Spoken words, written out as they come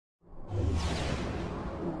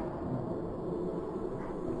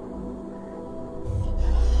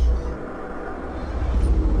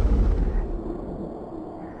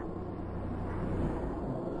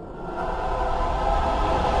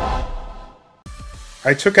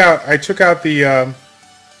I took out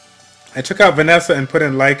Vanessa and put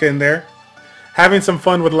in Leica in there. Having some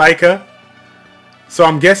fun with Leica. So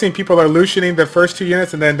I'm guessing people are lutioning the first 2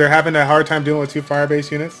 units and then they're having a hard time dealing with 2 Firebase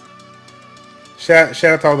units. Shout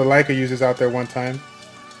out to all the Leica users out there one time.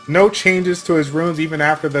 No changes to his runes even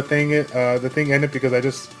after the thing ended because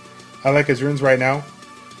I like his runes right now.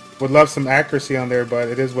 Would love some accuracy on there, but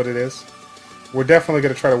it is what it is. We're definitely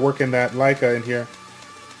going to try to work in that Leica in here.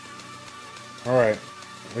 Alright.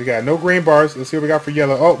 We got no green bars. Let's see what we got for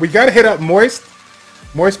yellow. Oh, we got to hit up Moist.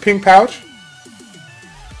 Moist Pink Pouch.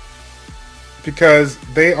 Because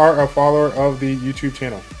they are a follower of the YouTube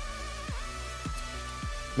channel.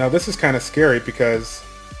 Now this is kind of scary because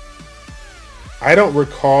I don't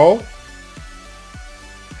recall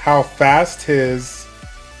how fast his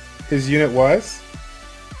unit was.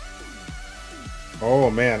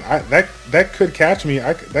 Oh man, that could catch me.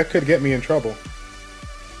 That could get me in trouble.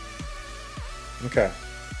 Okay.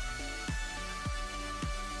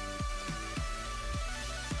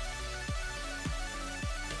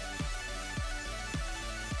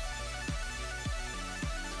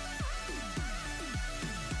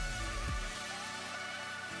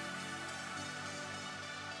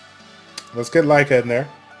 Let's get Leica in there.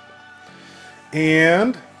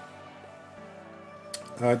 And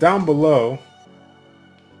down below,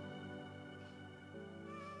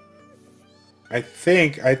 I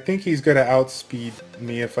think he's gonna outspeed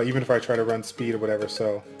me even if I try to run speed or whatever.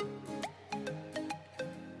 So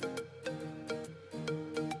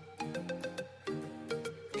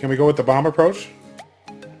can we go with the bomb approach?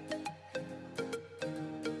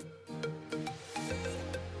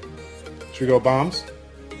 Should we go bombs?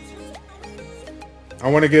 I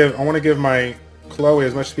want to give my Chloe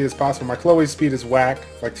as much speed as possible. My Chloe's speed is whack,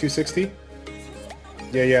 like 260.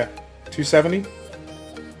 Yeah, 270.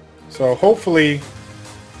 So hopefully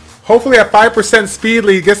a 5% speed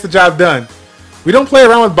lead gets the job done. We don't play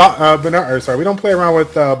around with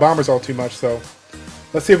bombers all too much, so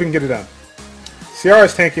let's see if we can get it done. Ciara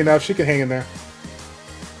is tanky enough; she can hang in there.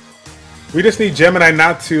 We just need Gemini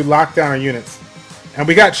not to lock down our units, and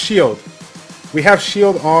we got shield. We have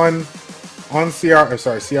shield on Ciara,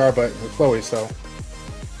 but with Chloe, so.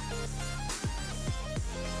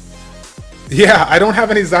 Yeah, I don't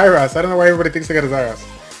have any Zyros. I don't know why everybody thinks I got a Zyros.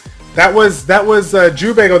 That was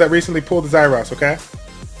Jubago that recently pulled the Zyros, okay?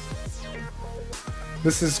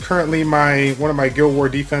 This is currently one of my Guild War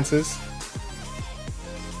defenses.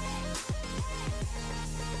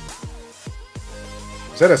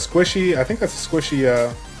 Is that a squishy? I think that's a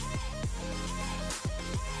squishy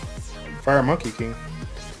Fire Monkey King.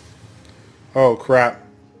 Oh crap.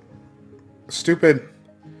 The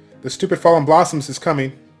stupid Fallen Blossoms is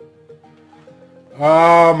coming.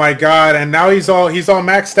 Oh my god, and now he's all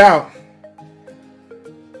maxed out.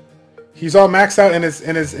 He's all maxed out in his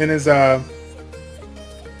 +9.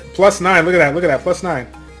 Look at that, +9.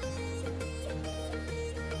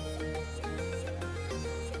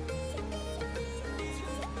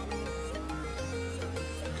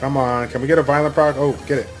 Come on, can we get a violent proc? Oh,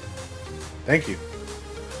 get it. Thank you.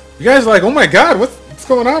 You guys are like, oh my god, what's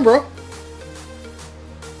going on, bro?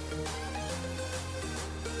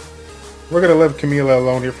 We're gonna leave Camila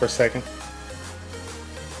alone here for a second.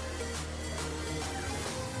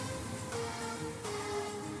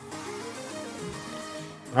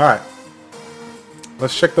 Alright.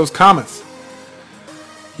 Let's check those comments.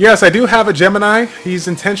 Yes, I do have a Gemini. He's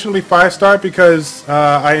intentionally 5-star because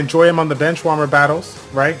I enjoy him on the bench warmer battles,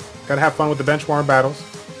 right? Gotta have fun with the bench warmer battles.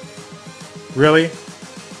 Really?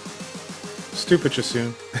 Stupid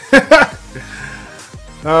Chasoon.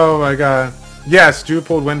 Oh my god. Yes, Drew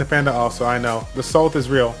pulled Wind Panda also, I know. The salt is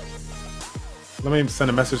real. Let me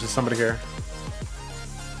send a message to somebody here.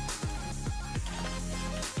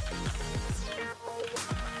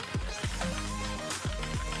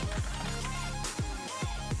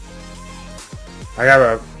 I got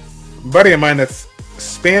a buddy of mine that's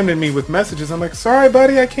spamming me with messages. I'm like, sorry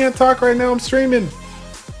buddy, I can't talk right now, I'm streaming.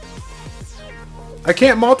 I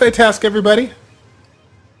can't multitask, everybody.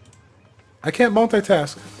 I can't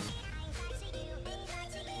multitask.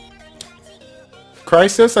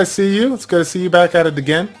 Crisis, I see you. It's good to see you back at it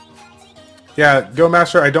again. Yeah, Go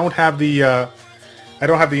Master, I don't have the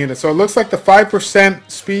unit. So it looks like the 5%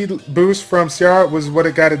 speed boost from Ciara was what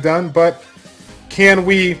it got it done, but can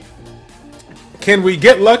we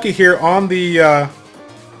get lucky here on the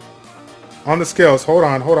skills? Hold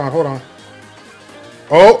on.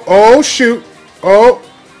 Oh shoot. Oh,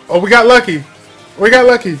 we got lucky.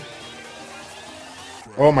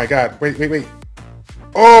 Oh my god. Wait.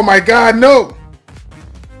 Oh my god, no.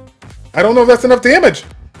 I don't know if that's enough damage.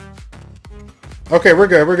 Okay, we're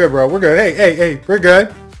good. We're good, bro. We're good. Hey, hey, hey. We're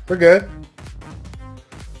good. We're good.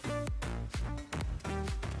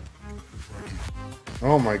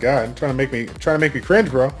 Oh my god. Trying to make me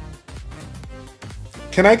cringe, bro.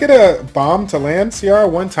 Can I get a bomb to land CR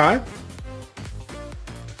one time?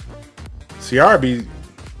 CR be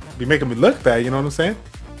making me look bad, you know what I'm saying?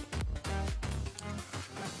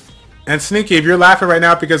 And Sneaky, if you're laughing right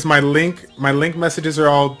now because my link messages are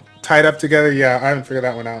all tied up together, yeah, I haven't figured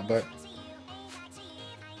that one out, but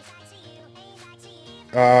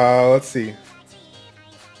let's see.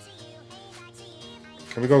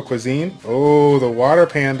 Can we go cuisine? Oh, the water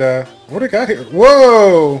panda. What do we got here?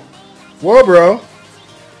 Whoa! Whoa, bro.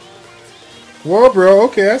 Whoa, bro.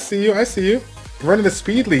 Okay, I see you. I see you. Running the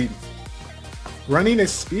speed lead. Running a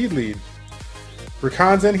speed lead.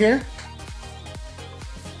 Rakan's in here.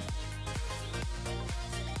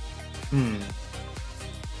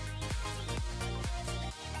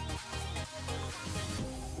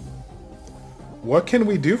 What can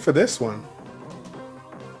we do for this one?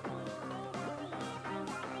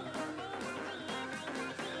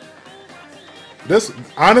 This,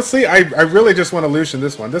 honestly, I really just want to Lucian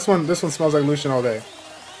this one. This one smells like Lucian all day.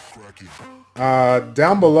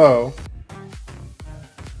 Down below.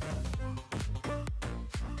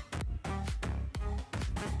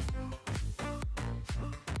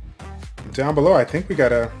 Down below, I think we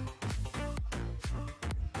gotta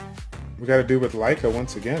do with Leica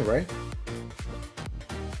once again, right?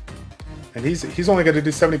 And he's only gonna do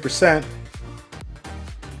 70%.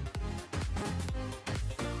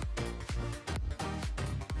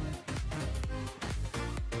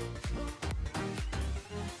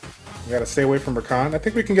 We gotta stay away from Rakan. I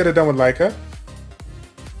think we can get it done with Leica.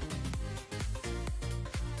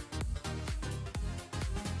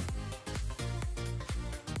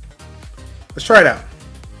 Let's try it out.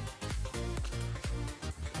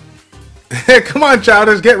 Come on,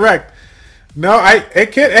 Childish, get wrecked. No,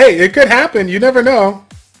 it could happen. You never know.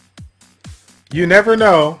 You never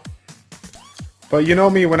know. But you know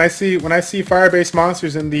me, when I see fire-based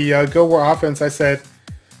monsters in the Guild War offense, I said,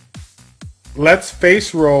 let's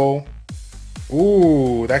face roll.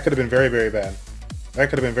 Ooh, that could have been very, very bad. That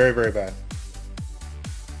could have been very, very bad.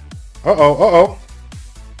 Uh-oh, uh-oh.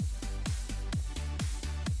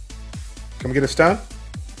 Can we get a stun?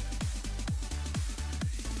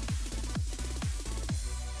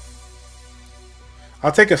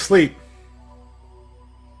 I'll take a sleep.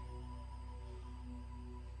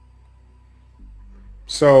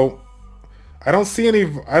 So I don't see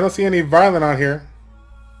any violent on here.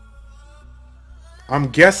 I'm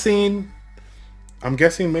guessing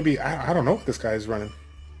maybe I don't know what this guy is running.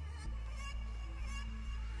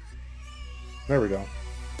 There we go.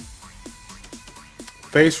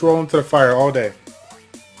 Face roll into the fire all day.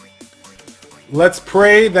 Let's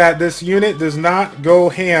pray that this unit does not go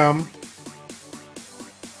ham.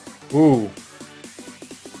 Ooh.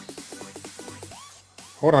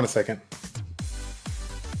 Hold on a second.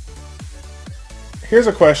 Here's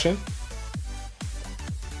a question.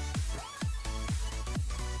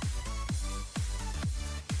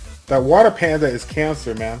 That water panda is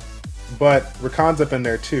cancer, man. But Rakan's up in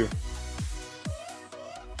there too.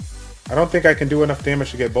 I don't think I can do enough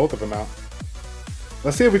damage to get both of them out.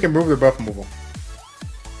 Let's see if we can move the buff removal.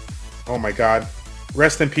 Oh my god.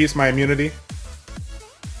 Rest in peace, my immunity.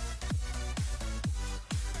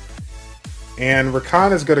 And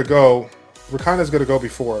Rakan is gonna go. Rakan is gonna go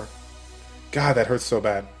before. God, that hurts so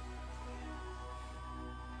bad.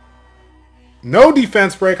 No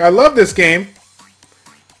defense break. I love this game.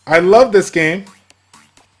 I love this game.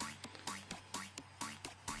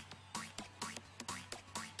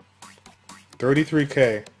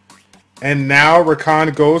 $33K. And now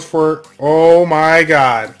Rakan goes for... Oh my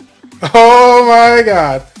god. Oh my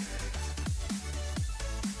god.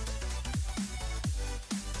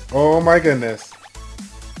 Oh my goodness.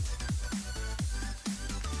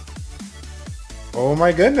 Oh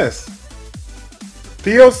my goodness.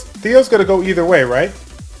 Theo's gonna go either way, right?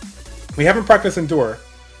 We haven't practiced Endure.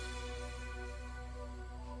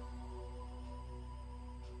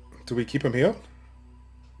 Do we keep him healed?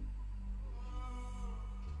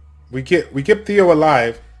 We keep Theo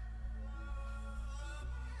alive.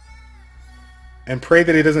 And pray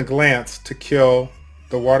that he doesn't glance to kill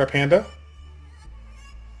the water panda.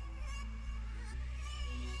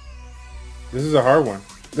 This is a hard one.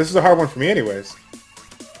 This is a hard one for me anyways.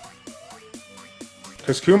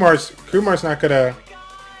 Because Kumar's not gonna...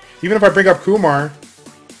 Even if I bring up Kumar,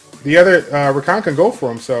 the other Rakan can go for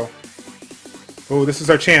him, so... Oh, this is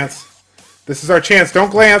our chance. This is our chance. Don't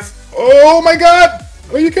glance. Oh my god!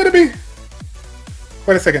 Are you kidding me?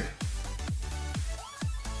 Wait a second.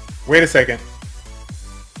 Wait a second.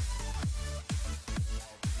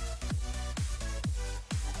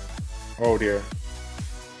 Oh dear.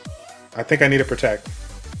 I think I need to protect.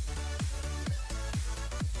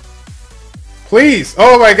 Please!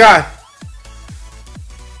 Oh my god!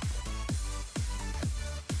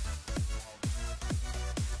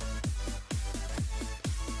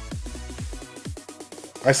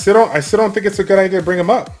 I still don't think it's a good idea to bring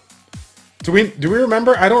him up. Do we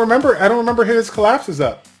remember? I don't remember his collapses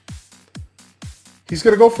up. He's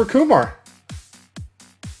gonna go for Kumar.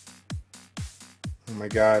 Oh my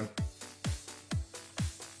god.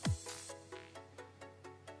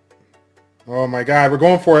 Oh my god, we're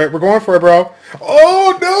going for it. We're going for it, bro.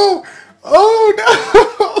 Oh no! Oh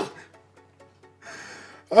no!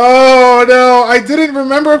 Oh no! I didn't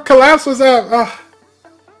remember if collapse was up. Ugh.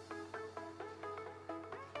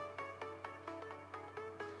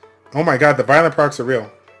 Oh my god, the violent procs are real.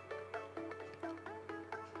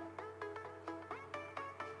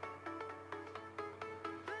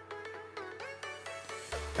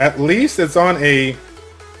 At least it's on a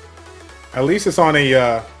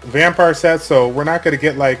vampire set, so we're not gonna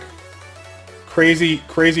get like crazy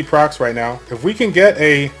procs right now. If we can get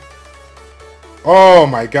a, oh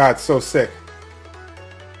my god, so sick.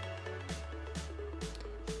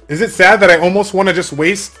 Is it sad that I almost want to just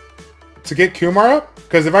waste to get Kumar up?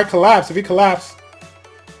 Because if he collapse,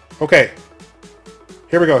 okay.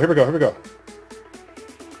 Here we go.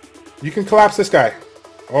 You can collapse this guy.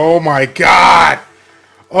 Oh my god.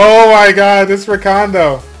 Oh my god, this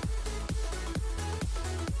Rakondo.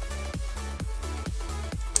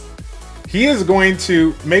 He is going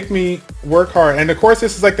to make me work hard. And of course,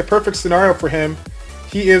 this is like the perfect scenario for him.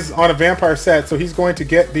 He is on a vampire set, so he's going to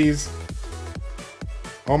get these.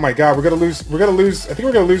 Oh my god, we're gonna lose. I think we're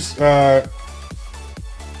gonna lose.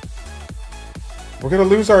 We're gonna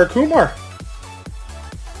lose our Kumar.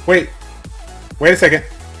 Wait a second.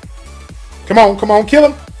 Come on, kill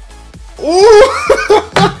him. Ooh!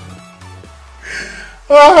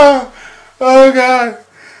 Oh god.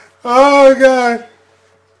 Oh god.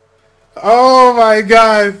 Oh my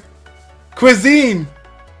god. Cuisine.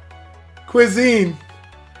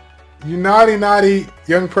 You naughty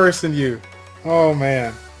young person, you. Oh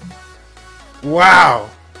man. Wow.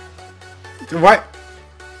 What?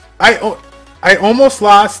 I almost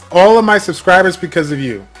lost all of my subscribers because of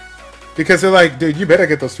you. Because they're like, dude, you better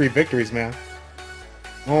get those 3 victories, man.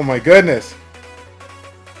 Oh my goodness.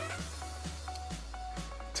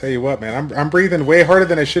 Tell you what, man, I'm breathing way harder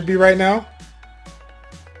than I should be right now.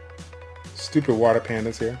 Stupid water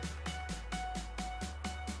pandas here.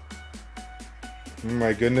 Oh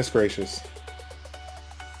my goodness gracious.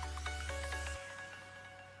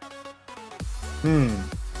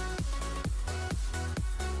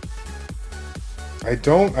 I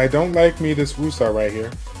don't like me this Wusa right here.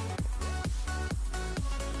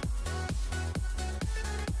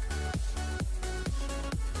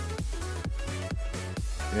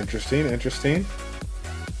 Interesting.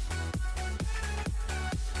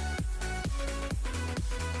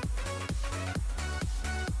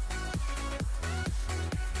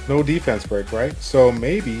 No defense break, right? So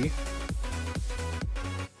maybe.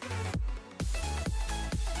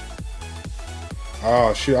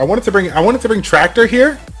 Oh shoot! I wanted to bring Tractor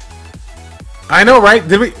here. I know, right?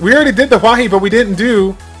 We already did the Wahi, but we didn't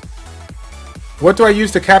do. What do I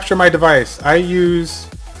use to capture my device? I use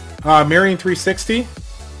Mirroring 360.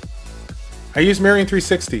 I use Mirroring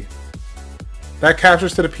 360. That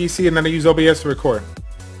captures to the PC, and then I use OBS to record.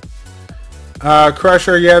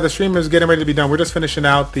 Crusher, yeah, the stream is getting ready to be done. We're just finishing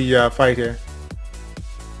out the fight here.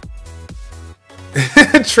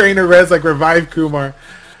 Trainer Rez like revive Kumar.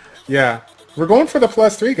 Yeah. We're going for the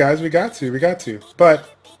 +3, guys. We got to.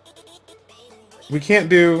 But we can't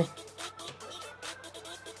do.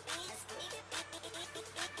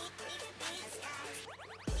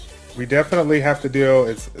 We definitely have to deal.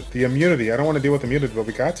 It's the immunity. I don't want to deal with immunity, but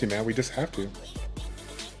we got to, man. We just have to.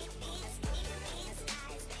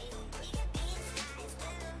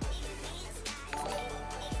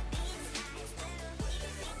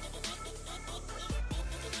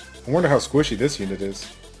 I wonder how squishy this unit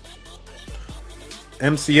is.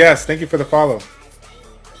 MCS, thank you for the follow.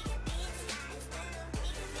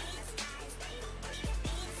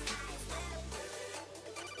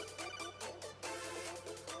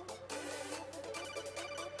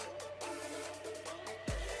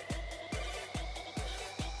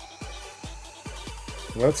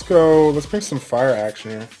 Let's go. Let's bring some fire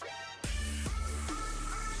action here.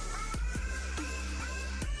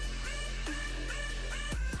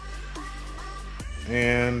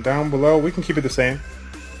 And down below, we can keep it the same.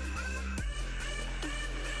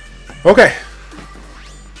 Okay.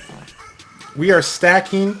 We are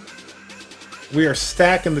stacking. We are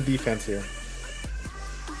stacking the defense here.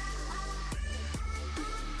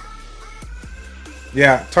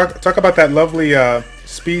 Yeah, talk about that lovely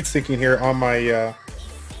speed syncing here on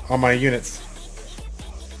my units.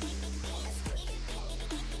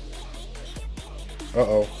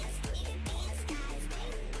 Uh-oh.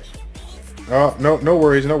 Oh, no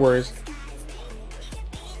worries, no worries.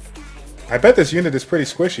 I bet this unit is pretty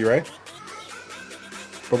squishy, right?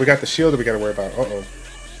 But we got the shield that we gotta worry about. Uh-oh.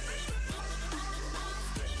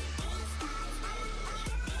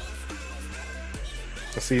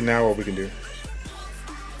 Let's see now what we can do.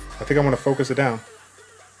 I think I want to focus it down.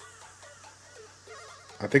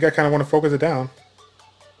 I think I kind of want to focus it down.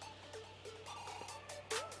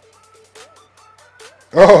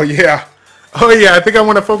 Oh, yeah. Oh, yeah. I think I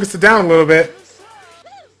want to focus it down a little bit.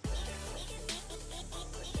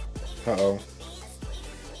 Uh-oh.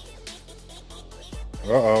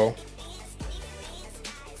 Uh-oh.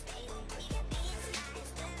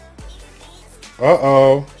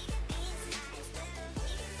 Uh-oh.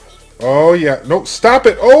 Oh, yeah. No, stop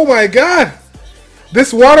it. Oh, my God.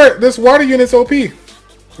 This water unit's OP.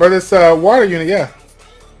 Or this water unit, yeah.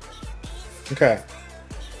 Okay.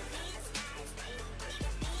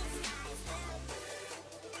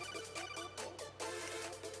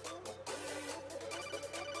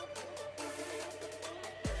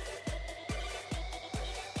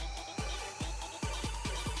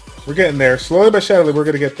 We're getting there. Slowly but steadily, we're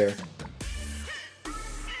going to get there.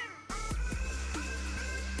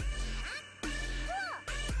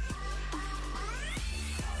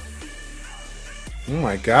 Oh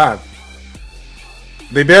my God.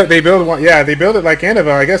 They build one. Yeah, they build it like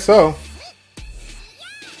Annabelle. I guess so.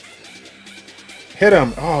 Hit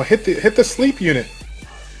him. Oh, hit the sleep unit.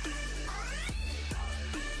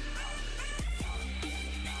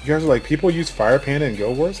 You guys are like, people use Fire Panda in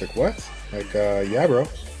Guild Wars? Like, what? Like, yeah, bro.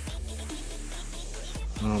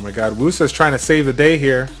 Oh my God, Wusa's trying to save the day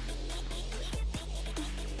here.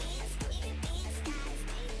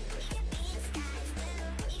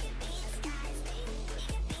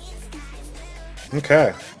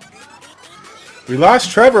 Okay. We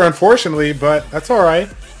lost Trevor, unfortunately, but that's alright.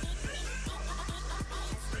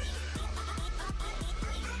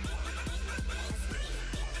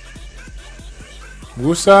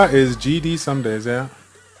 Wusa is GD some days, yeah.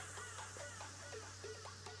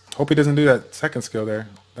 Hope he doesn't do that second skill there.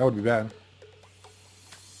 That would be bad.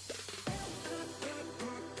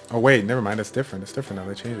 Oh wait, never mind. It's different. It's different now.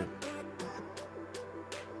 They changed it.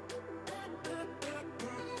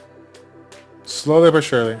 Slowly but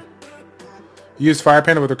surely. You use Fire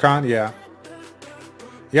Panda with Rakan? Yeah.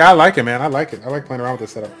 Yeah, I like it, man. I like it. I like playing around with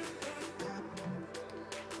this setup.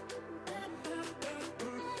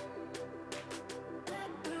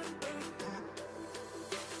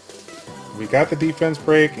 We got the defense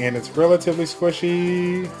break, and it's relatively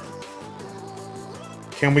squishy.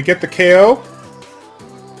 Can we get the KO?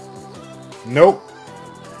 Nope.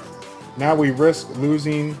 Now we risk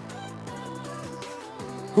losing.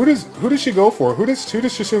 Who does she go for? Who does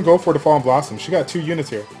Sassoon go for to Fallen Blossom? She got 2 units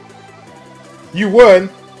here. You would.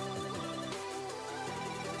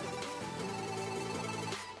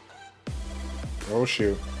 Oh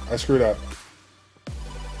shoot. I screwed up.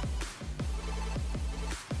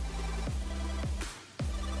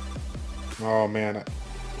 Oh man,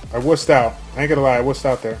 I wussed out. I ain't gonna lie, I wussed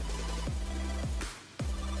out there.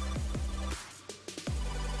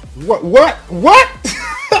 What?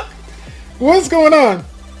 What's going on?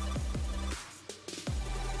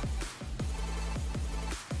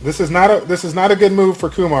 This is not a good move for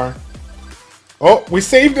Kumar. Oh, we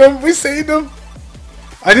saved him. We saved him.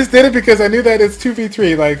 I just did it because I knew that it's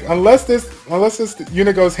 2v3. Like unless this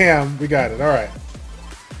unit goes ham, we got it. All right.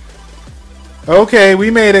 Okay, we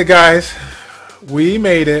made it, guys. We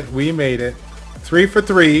made it. We made it. 3 for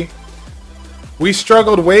 3. We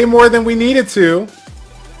struggled way more than we needed to.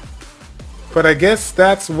 But I guess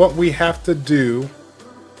that's what we have to do.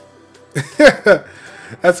 I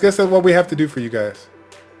guess that's what we have to do for you guys.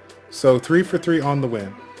 So 3 for 3 on the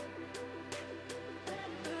win.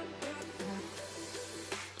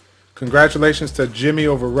 Congratulations to Jimmy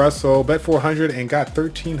over Russell. Bet 400 and got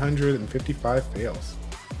 1,355 fails.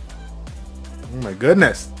 Oh my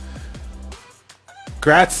goodness.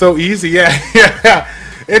 Congrats, so easy. Yeah.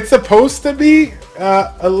 It's supposed to be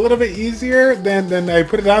a little bit easier than I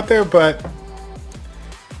put it out there, but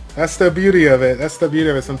that's the beauty of it. That's the beauty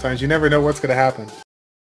of it sometimes. You never know what's going to happen.